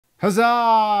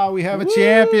Huzzah! We have a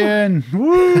champion!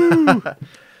 Woo!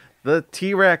 The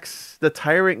T-Rex, the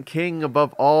tyrant king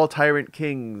above all tyrant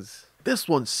kings. This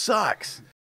one sucks.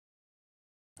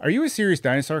 Are you a serious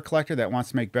dinosaur collector that wants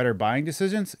to make better buying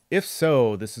decisions? If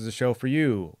so, this is a show for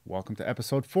you. Welcome to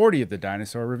episode 40 of the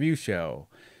Dinosaur Review Show.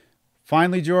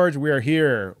 Finally, George, we are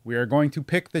here. We are going to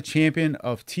pick the champion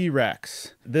of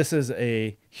T-Rex. This is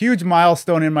a huge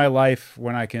milestone in my life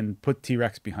when I can put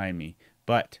T-Rex behind me,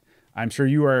 but I'm sure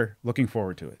you are looking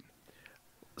forward to it.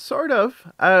 Sort of.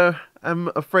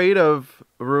 I'm afraid of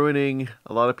ruining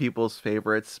a lot of people's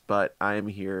favorites, but I'm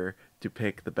here to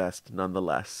pick the best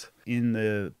nonetheless. In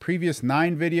the previous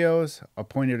 9 videos,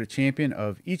 appointed a champion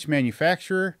of each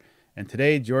manufacturer, and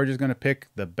today George is going to pick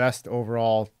the best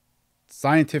overall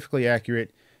scientifically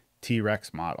accurate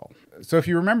T-Rex model. So if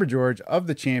you remember, George, of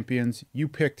the champions, you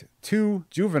picked 2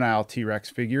 juvenile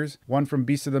T-Rex figures, one from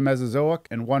Beasts of the Mesozoic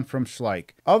and one from Schleich.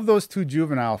 Of those 2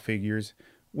 juvenile figures,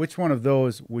 which one of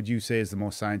those would you say is the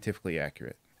most scientifically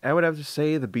accurate? I would have to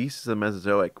say the Beasts of the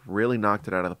Mesozoic really knocked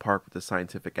it out of the park with the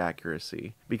scientific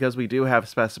accuracy, because we do have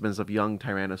specimens of young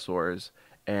tyrannosaurs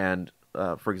and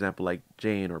for example, like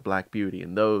Jane or Black Beauty,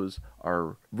 and those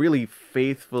are really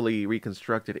faithfully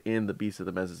reconstructed in the Beast of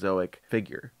the Mesozoic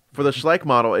figure. For the Schleich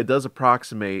model, it does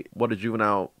approximate what a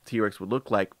juvenile T-Rex would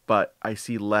look like, but I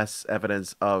see less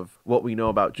evidence of what we know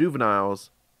about juveniles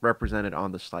represented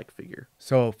on the Schleich figure.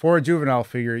 So for a juvenile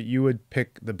figure, you would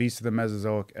pick the Beast of the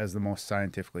Mesozoic as the most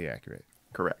scientifically accurate.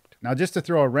 Correct. Now, just to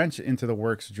throw a wrench into the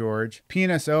works, George,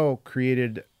 PNSO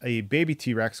created a baby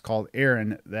T-Rex called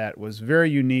Aaron that was very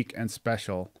unique and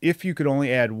special. If you could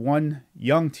only add one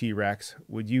young T-Rex,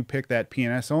 would you pick that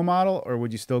PNSO model, or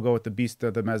would you still go with the Beast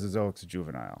of the Mesozoic's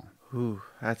juvenile? Ooh,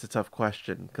 that's a tough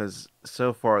question, because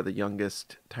so far the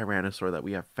youngest Tyrannosaur that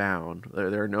we have found,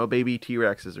 there are no baby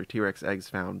T-Rexes or T-Rex eggs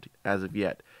found as of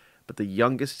yet, but the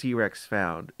youngest T-Rex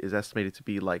found is estimated to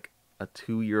be like a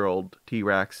 2-year-old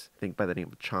T-Rex, I think by the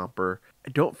name of Chomper. I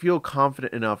don't feel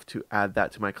confident enough to add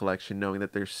that to my collection, knowing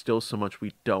that there's still so much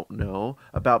we don't know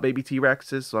about baby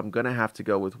T-Rexes, so I'm going to have to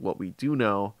go with what we do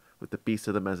know with the Beast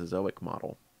of the Mesozoic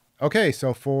model. Okay,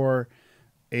 so for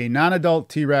a non-adult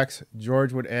T-Rex,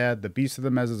 George would add the Beast of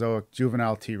the Mesozoic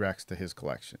juvenile T-Rex to his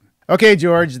collection. Okay,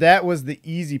 George, that was the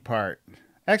easy part.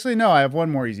 Actually, no, I have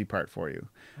one more easy part for you.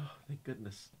 Oh, thank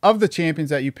goodness. Of the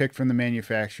champions that you picked from the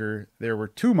manufacturer, there were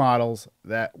 2 models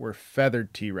that were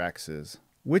feathered T-Rexes.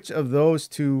 Which of those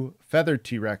 2 feathered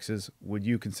T-Rexes would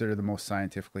you consider the most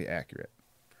scientifically accurate?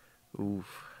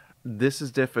 Oof. This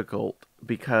is difficult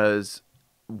because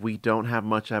we don't have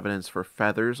much evidence for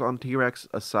feathers on T-Rex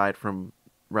aside from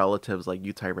relatives like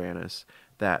Eutyrannus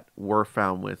that were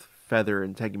found with feather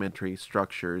and tegumentary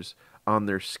structures on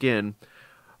their skin.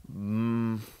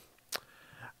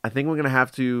 I think we're going to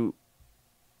have to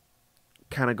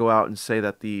kind of go out and say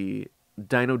that the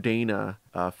Dinodana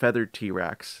feathered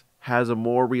T-Rex has a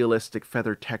more realistic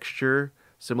feather texture,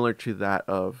 similar to that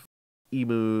of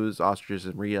emus, ostriches,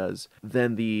 and rheas,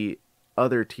 than the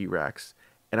other T-Rex.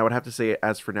 And I would have to say,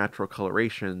 as for natural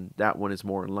coloration, that one is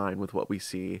more in line with what we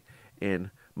see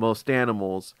in most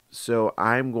animals. So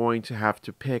I'm going to have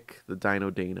to pick the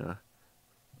Dinodana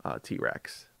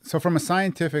T-Rex. So from a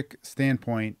scientific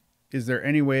standpoint, is there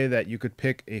any way that you could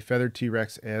pick a feathered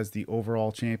T-Rex as the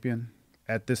overall champion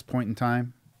at this point in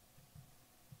time?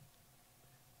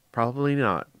 Probably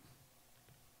not.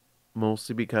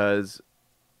 Mostly because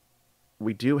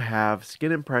we do have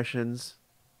skin impressions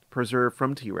preserved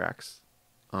from T-Rex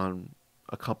on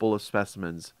a couple of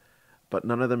specimens, but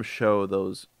none of them show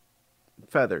those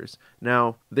feathers.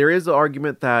 Now, there is the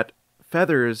argument that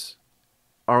feathers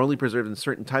are only preserved in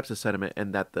certain types of sediment,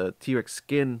 and that the T-Rex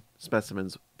skin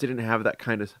specimens didn't have that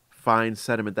kind of fine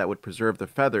sediment that would preserve the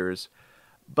feathers.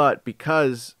 But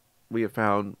because we have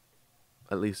found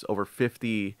at least over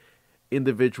 50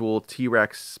 individual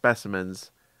T-Rex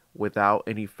specimens without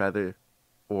any feather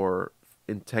or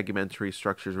integumentary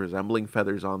structures resembling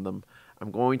feathers on them,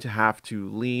 I'm going to have to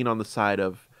lean on the side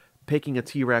of picking a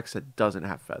T-Rex that doesn't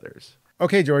have feathers.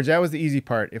 Okay, George, that was the easy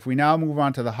part. If we now move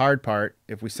on to the hard part,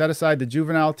 if we set aside the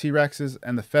juvenile T-Rexes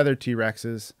and the feathered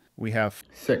T-Rexes, we have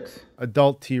 6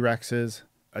 adult T-Rexes,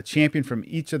 a champion from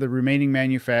each of the remaining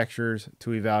manufacturers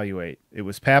to evaluate. It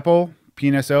was Papo,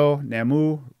 PNSO,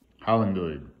 Namu,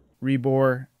 Hollandwood,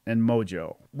 Rebor, and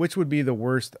Mojo. Which would be the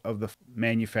worst of the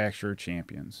manufacturer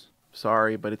champions?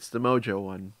 Sorry, but it's the Mojo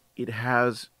one. It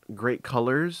has great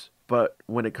colors, but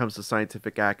when it comes to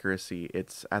scientific accuracy,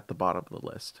 it's at the bottom of the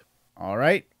list. All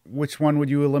right. Which one would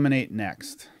you eliminate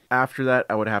next? After that,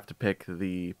 I would have to pick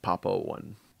the Papo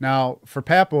one. Now, for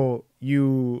Papo,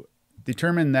 you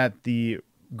determined that the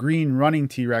green running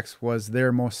T-Rex was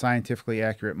their most scientifically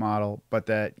accurate model, but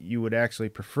that you would actually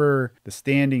prefer the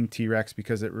standing T-Rex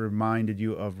because it reminded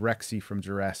you of Rexy from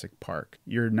Jurassic Park.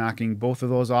 You're knocking both of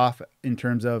those off in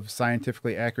terms of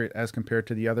scientifically accurate as compared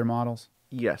to the other models?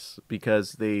 Yes,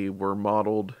 because they were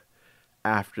modeled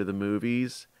after the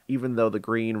movies. Even though the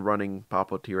green running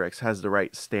Papo T-Rex has the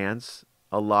right stance,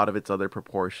 a lot of its other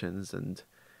proportions and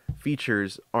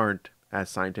features aren't as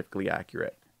scientifically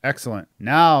accurate. Excellent.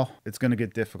 Now it's going to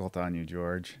get difficult on you,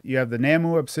 George. You have the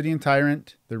Namu Obsidian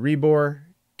Tyrant, the Rebor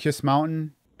Kiss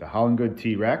Mountain, the Howling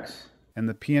T-Rex, and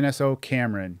the PNSO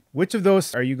Cameron. Which of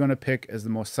those are you going to pick as the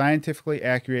most scientifically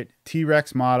accurate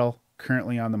T-Rex model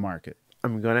currently on the market?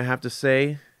 I'm going to have to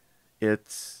say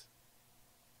it's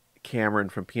Cameron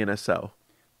from PNSO.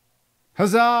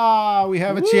 Huzzah! We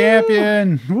have a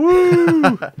champion!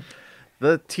 Woo!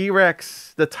 The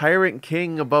T-Rex, the Tyrant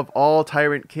King above all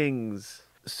Tyrant Kings.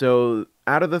 So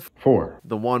out of the four,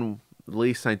 the one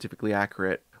least scientifically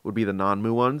accurate would be the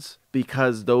non-Mu ones,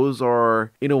 because those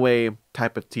are, in a way,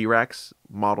 type of T-Rex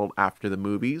modeled after the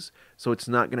movies. So it's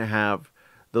not going to have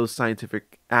those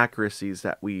scientific accuracies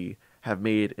that we have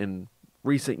made in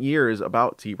recent years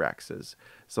about T-Rexes.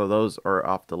 So those are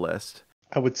off the list.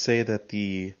 I would say that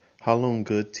the Hollow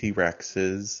Good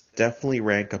T-Rexes definitely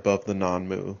rank above the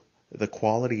non-Mu. The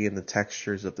quality and the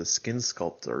textures of the skin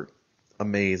sculpt are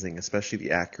amazing, especially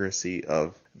the accuracy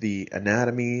of the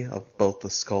anatomy of both the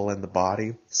skull and the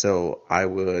body. So I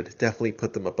would definitely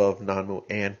put them above non-Mu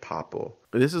and Papo.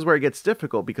 This is where it gets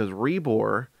difficult because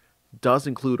Rebor does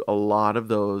include a lot of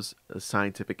those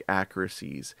scientific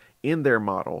accuracies in their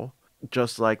model,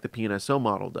 just like the PNSO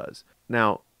model does.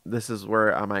 Now, this is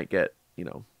where I might get,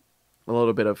 a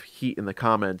little bit of heat in the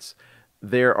comments.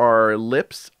 There are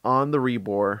lips on the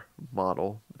Rebor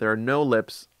model. There are no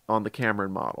lips on the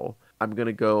Cameron model. I'm going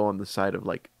to go on the side of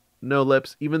no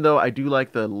lips. Even though I do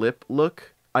like the lip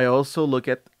look, I also look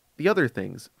at the other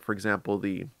things. For example,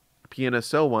 the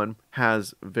PNSO one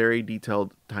has very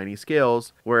detailed tiny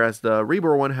scales, whereas the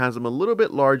Rebor one has them a little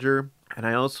bit larger. And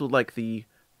I also like the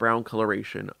brown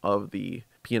coloration of the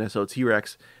PNSO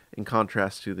T-Rex in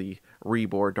contrast to the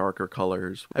Rebor darker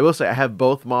colors. I will say I have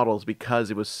both models because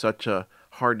it was such a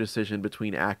hard decision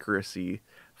between accuracy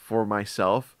for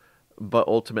myself, but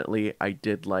ultimately I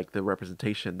did like the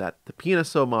representation that the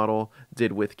PNSO model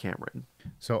did with Cameron.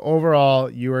 So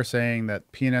overall, you are saying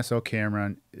that PNSO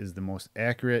Cameron is the most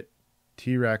accurate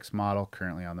T-Rex model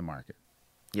currently on the market?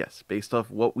 Yes, based off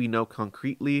what we know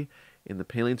concretely in the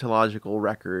paleontological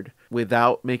record,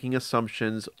 without making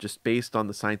assumptions, just based on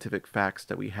the scientific facts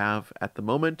that we have at the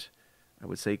moment, I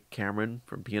would say Cameron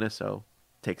from PNSO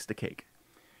takes the cake.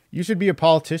 You should be a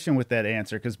politician with that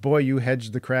answer, because boy, you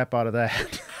hedged the crap out of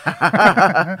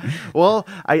that. Well,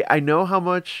 I know how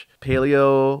much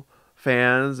paleo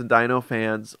fans and dino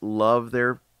fans love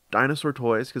their dinosaur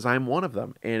toys, because I'm one of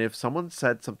them. And if someone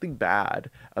said something bad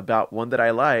about one that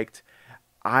I liked,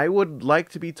 I would like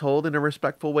to be told in a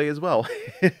respectful way as well.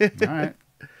 All right.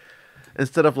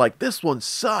 Instead of this one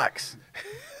sucks.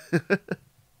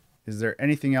 Is there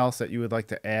anything else that you would like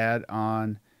to add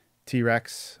on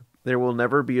T-Rex? There will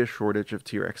never be a shortage of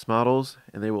T-Rex models,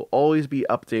 and they will always be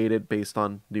updated based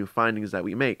on new findings that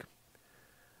we make.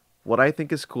 What I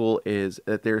think is cool is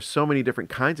that there's so many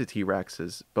different kinds of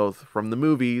T-Rexes, both from the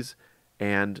movies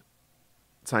and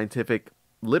scientific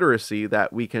literacy,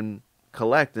 that we can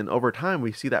collect, and over time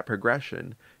we see that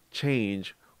progression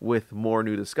change with more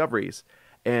new discoveries.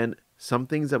 And some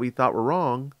things that we thought were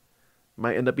wrong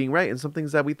might end up being right, and some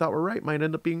things that we thought were right might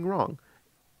end up being wrong.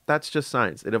 That's just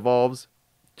science. It evolves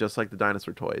just like the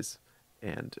dinosaur toys.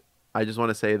 And I just want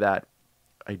to say that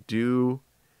I do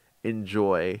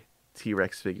enjoy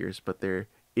T-Rex figures, but there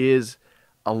is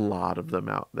a lot of them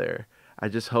out there. I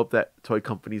just hope that toy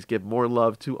companies give more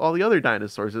love to all the other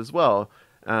dinosaurs as well,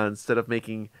 instead of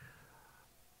making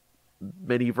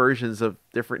many versions of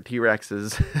different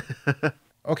T-Rexes.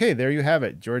 Okay, there you have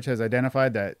it. George has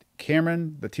identified that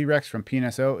Cameron, the T-Rex from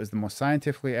PNSO, is the most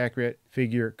scientifically accurate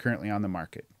figure currently on the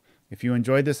market. If you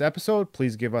enjoyed this episode,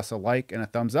 please give us a like and a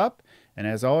thumbs up. And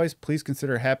as always, please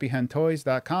consider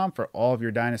happyhentoys.com for all of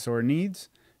your dinosaur needs.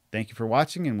 Thank you for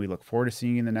watching, and we look forward to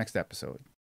seeing you in the next episode.